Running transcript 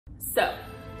So,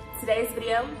 today's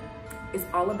video is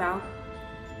all about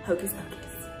Hocus Pocus.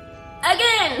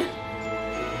 Again!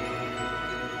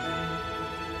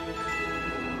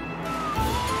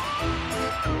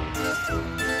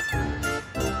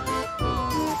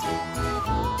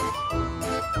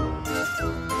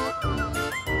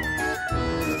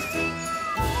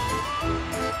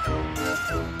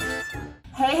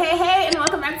 Hey, and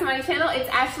welcome back to my channel. It's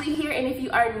Ashleigh here, and if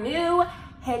you are new,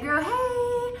 hey girl, hey!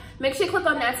 Make sure you click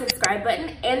on that subscribe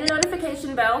button and the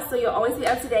notification bell so you'll always be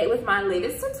up to date with my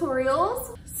latest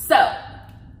tutorials. So,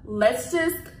 let's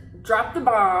just drop the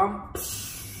bomb.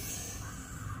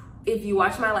 If you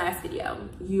watched my last video,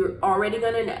 you're already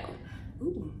gonna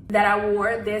know that I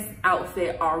wore this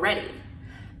outfit already.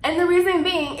 And the reason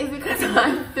being is because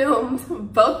I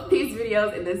filmed both these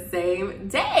videos in the same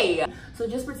day. So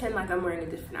just pretend like I'm wearing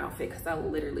a different outfit because I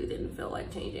literally didn't feel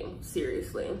like changing,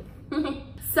 seriously.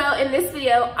 So in this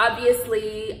video,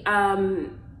 obviously,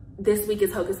 this week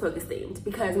is Hocus Pocus themed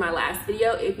because my last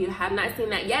video, if you have not seen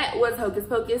that yet, was Hocus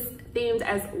Pocus themed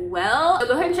as well. So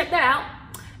go ahead and check that out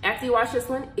after you watch this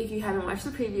one, if you haven't watched the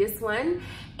previous one.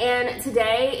 And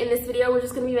today in this video, we're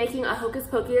just gonna be making a Hocus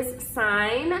Pocus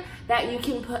sign that you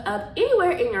can put up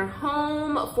anywhere in your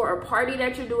home for a party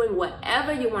that you're doing,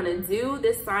 whatever you wanna do.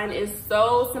 This sign is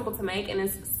so simple to make and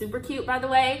it's super cute, by the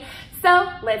way. So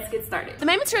let's get started. The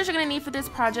main materials you're gonna need for this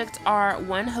project are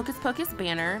one Hocus Pocus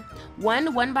banner,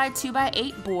 one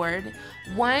 1x2x8 board,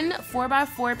 one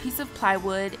 4x4 piece of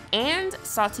plywood, and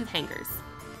Sawtooth hangers.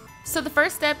 So the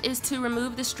first step is to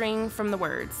remove the string from the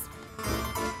words.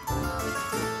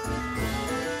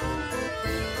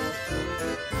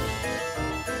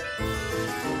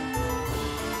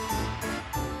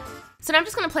 So now I'm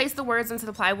just going to place the words into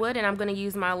the plywood, and I'm going to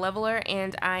use my leveler,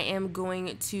 and I am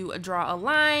going to draw a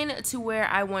line to where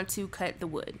I want to cut the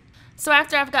wood. So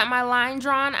after I've got my line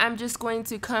drawn, I'm just going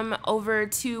to come over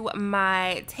to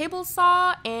my table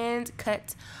saw and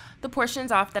cut the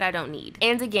portions off that I don't need.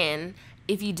 And again,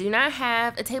 if you do not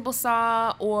have a table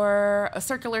saw or a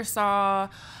circular saw,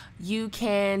 you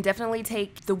can definitely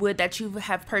take the wood that you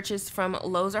have purchased from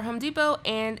Lowe's or Home Depot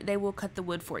and they will cut the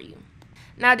wood for you.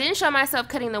 Now, I didn't show myself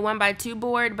cutting the 1x2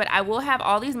 board, but I will have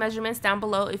all these measurements down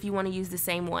below if you want to use the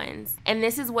same ones. And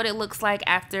this is what it looks like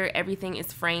after everything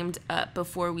is framed up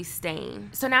before we stain.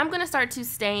 So now I'm going to start to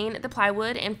stain the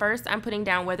plywood, and first I'm putting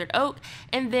down weathered oak,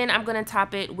 and then I'm going to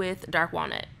top it with dark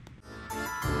walnut.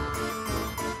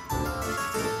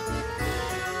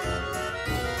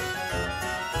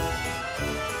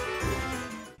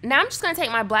 Now I'm just going to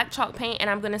take my black chalk paint and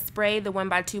I'm going to spray the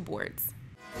 1x2 boards.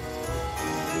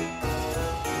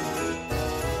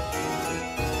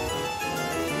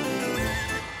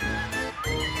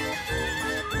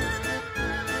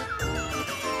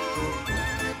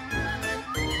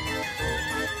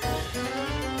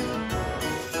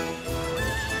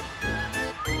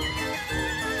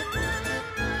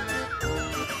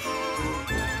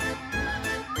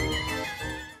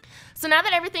 So now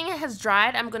that everything has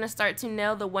dried, I'm going to start to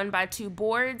nail the 1x2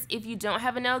 boards. If you don't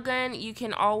have a nail gun, you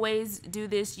can always do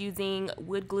this using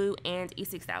wood glue and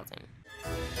E6000.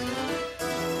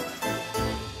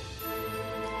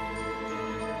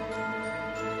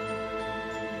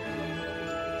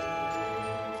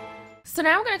 So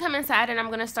now I'm going to come inside and I'm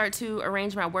going to start to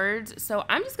arrange my words. So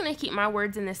I'm just going to keep my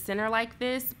words in the center like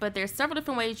this, but there's several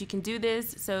different ways you can do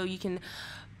this. So you can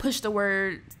push the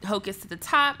word Hocus to the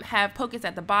top, have Pocus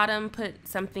at the bottom, put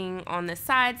something on the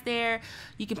sides there.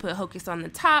 You can put Hocus on the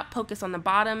top, Pocus on the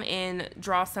bottom, and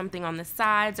draw something on the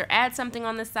sides or add something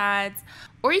on the sides.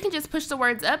 Or you can just push the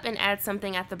words up and add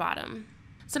something at the bottom.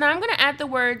 So now I'm going to add the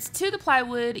words to the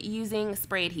plywood using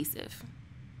spray adhesive.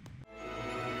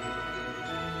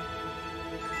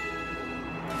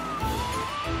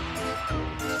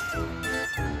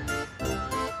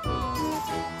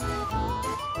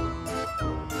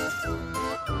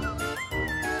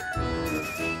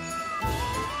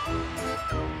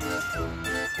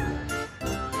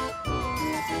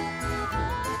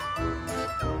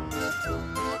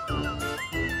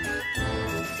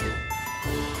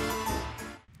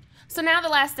 So now the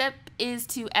last step is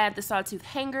to add the Sawtooth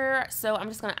hanger. So I'm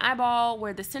just going to eyeball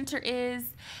where the center is.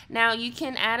 Now you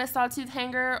can add a Sawtooth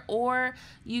hanger or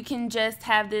you can just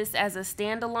have this as a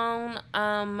standalone,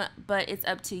 but it's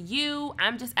up to you.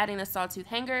 I'm just adding a Sawtooth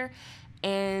hanger,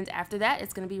 and after that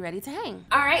it's going to be ready to hang.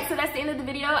 Alright, so that's the end of the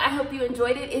video. I hope you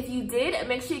enjoyed it. If you did,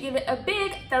 make sure you give it a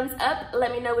big thumbs up.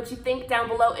 Let me know what you think down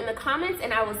below in the comments,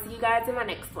 and I will see you guys in my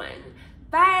next one.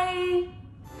 Bye!